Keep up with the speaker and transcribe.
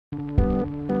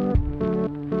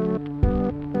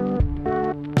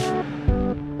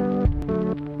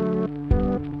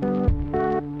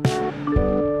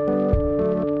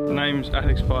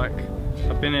Alex Pike.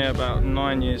 I've been here about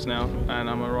 9 years now and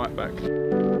I'm a right back.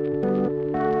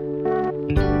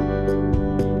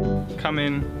 Come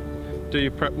in, do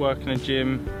your prep work in the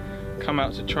gym, come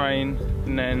out to train,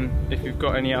 and then if you've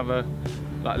got any other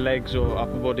like legs or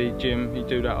upper body gym, you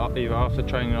do that either after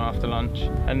training or after lunch.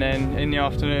 And then in the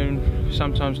afternoon,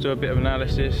 sometimes do a bit of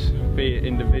analysis, be it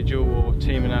individual or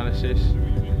team analysis.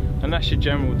 And that's your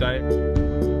general day.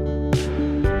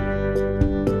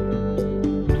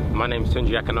 My name's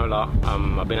Tunji Akinola.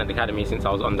 I've been at the academy since I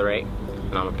was under 8,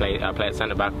 and I play at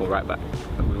centre back or right back.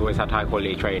 We've always had high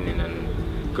quality training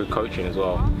and good coaching as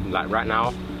well. Like right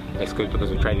now, it's good because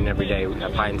we're training every day. We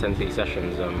have high intensity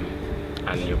sessions, and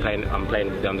I'm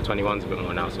playing with the under 21s a bit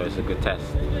more now, so it's a good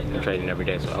test. I'm training every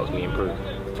day, so it helps me improve.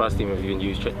 First team have even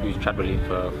used Chadwell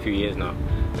for a few years now,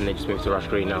 and they just moved to Rush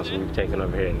Green now, so we've taken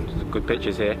over here. And there's good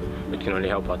pitches here, which can only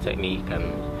help our technique, and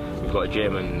we've got a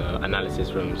gym and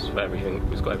analysis rooms for everything.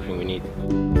 We've got everything we need.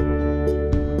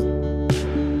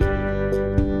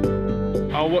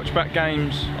 I'll watch back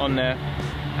games on there,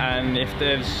 and if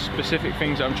there's specific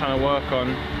things that I'm trying to work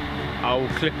on, I'll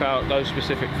clip out those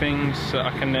specific things so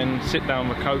I can then sit down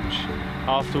with coach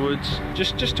afterwards,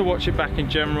 just to watch it back in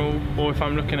general, or if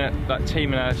I'm looking at like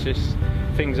team analysis,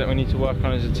 things that we need to work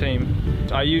on as a team.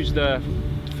 I use the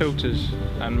filters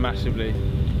and massively,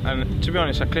 and to be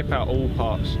honest I clip out all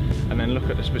parts and then look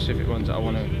at the specific ones that I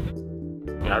want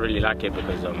to. I really like it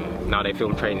because now they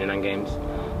film training and games,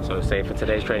 so say for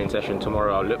today's training session,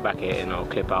 tomorrow I'll look back at it and I'll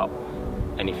clip out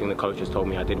anything the coach has told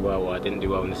me I did well or I didn't do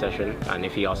well in the session, and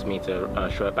if he asks me to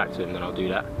show it back to him, then I'll do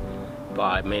that. But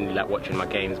I mainly like watching my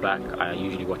games back. I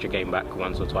usually watch a game back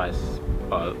once or twice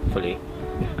fully,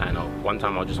 and one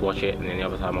time I'll just watch it and then the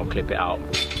other time I'll clip it out,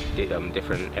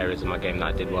 different areas of my game that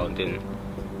I did well and didn't,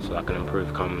 so I can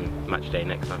improve come match day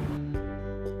next time.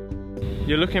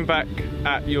 You're looking back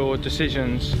at your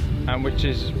decisions, and which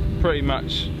is pretty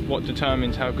much what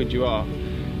determines how good you are,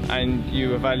 and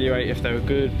you evaluate if they were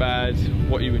good, bad,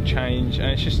 what you would change, and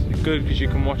it's just good because you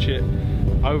can watch it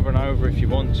over and over if you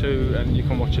want to, and you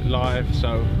can watch it live,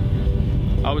 so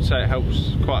I would say it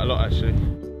helps quite a lot actually.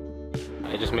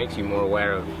 It just makes you more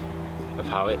aware of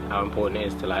how important it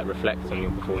is to like reflect on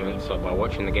your performance. So by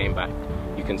watching the game back,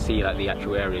 you can see like the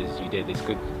actual areas you did. It's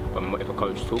good if a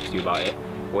coach talks to you about it,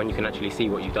 but when you can actually see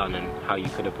what you've done and how you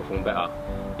could have performed better,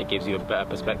 it gives you a better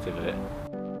perspective of it.